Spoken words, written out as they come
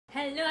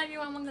Hello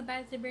everyone, welcome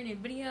back to a brand new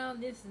video.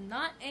 This is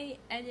not a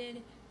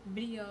edited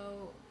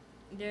video.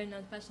 There are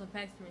no special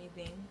effects or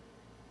anything.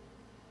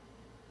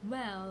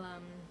 Well,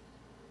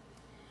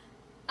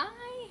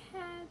 I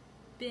have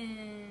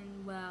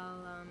been,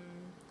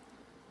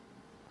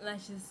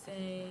 let's just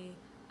say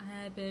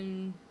I have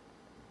been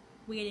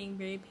waiting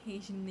very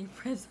patiently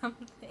for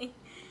something.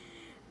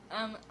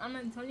 I'm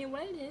not telling you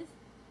what it is.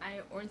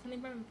 I ordered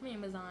something from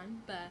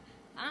Amazon, but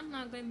I'm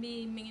not going to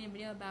be making a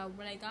video about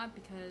what I got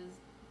because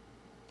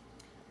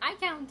I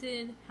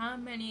counted how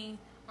many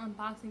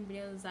unboxing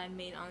videos I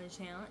made on the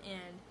channel,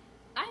 and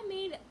I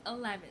made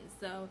 11,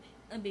 so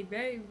it would be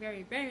very,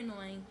 very, very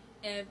annoying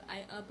if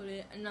I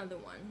uploaded another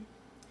one,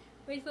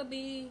 which will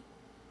be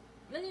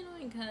really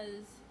annoying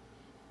because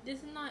this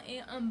is not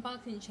an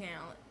unboxing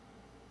channel.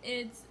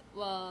 It's,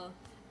 well,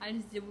 I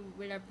just do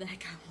whatever the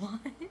heck I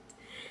want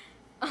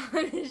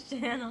on this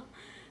channel.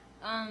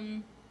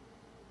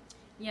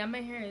 Yeah,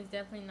 my hair is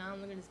definitely not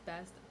looking its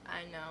best,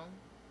 I know.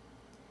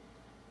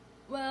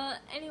 Well,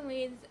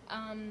 anyways,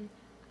 I'm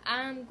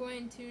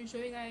going to show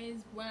you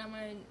guys what am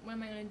I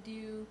gonna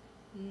do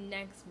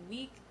next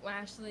week. Well,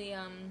 actually,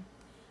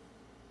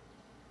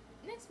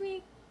 next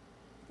week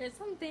there's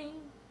something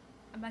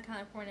about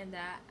California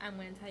that I'm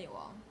gonna tell you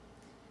all.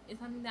 It's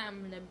something that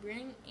I'm gonna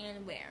bring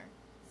and wear.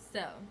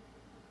 So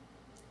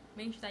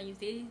make sure that you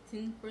stay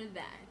tuned for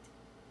that.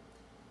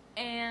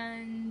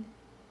 And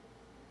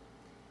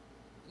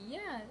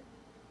yeah,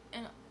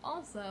 and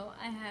also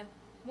I have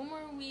one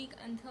more week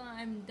until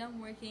I'm done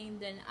working,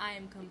 then I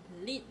am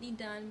completely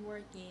done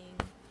working.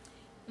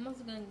 I'm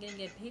also gonna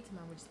get paid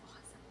tomorrow, which is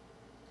awesome.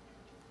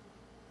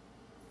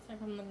 Sorry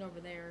if I'm looking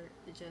over there,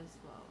 it just,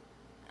 well,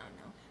 I don't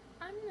know.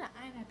 I'm on an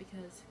iPad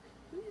because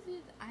who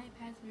uses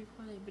iPads to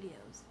record their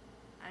videos?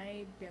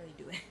 I barely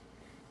do it.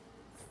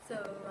 So,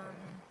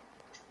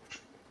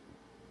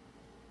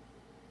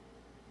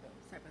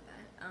 sorry about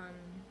that.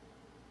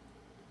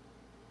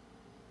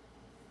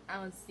 I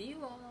will see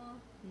you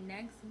all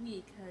next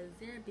week because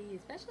there'll be a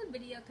special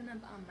video coming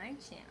up on my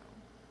channel.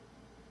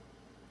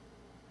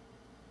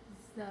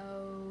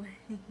 So,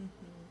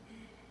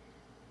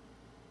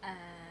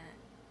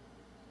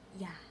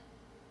 yeah.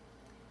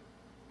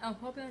 I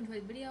hope you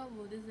enjoyed the video.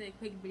 Well, this is a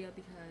quick video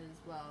because,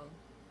 well,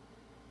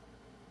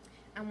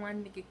 I want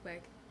to make it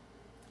quick.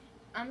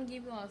 I'm going to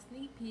give you all a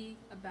sneak peek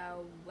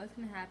about what's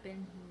going to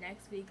happen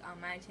next week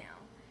on my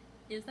channel.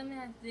 It's something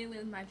that has to do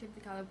with my trip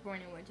to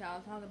California, which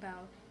I'll talk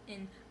about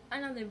in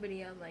another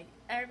video, like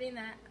everything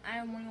that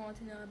I want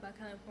to know about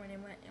California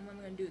and what I'm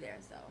going to do there.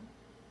 So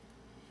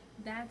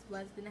that's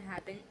what's going to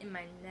happen in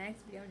my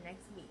next video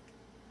next week.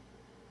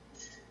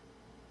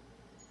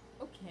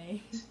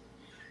 Okay.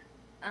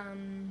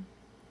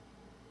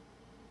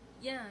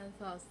 Yeah,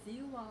 so I'll see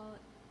you all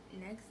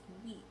next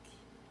week,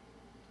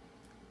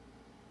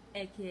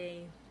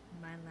 aka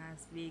my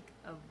last week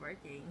of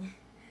working.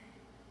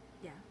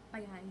 Yeah, bye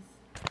guys.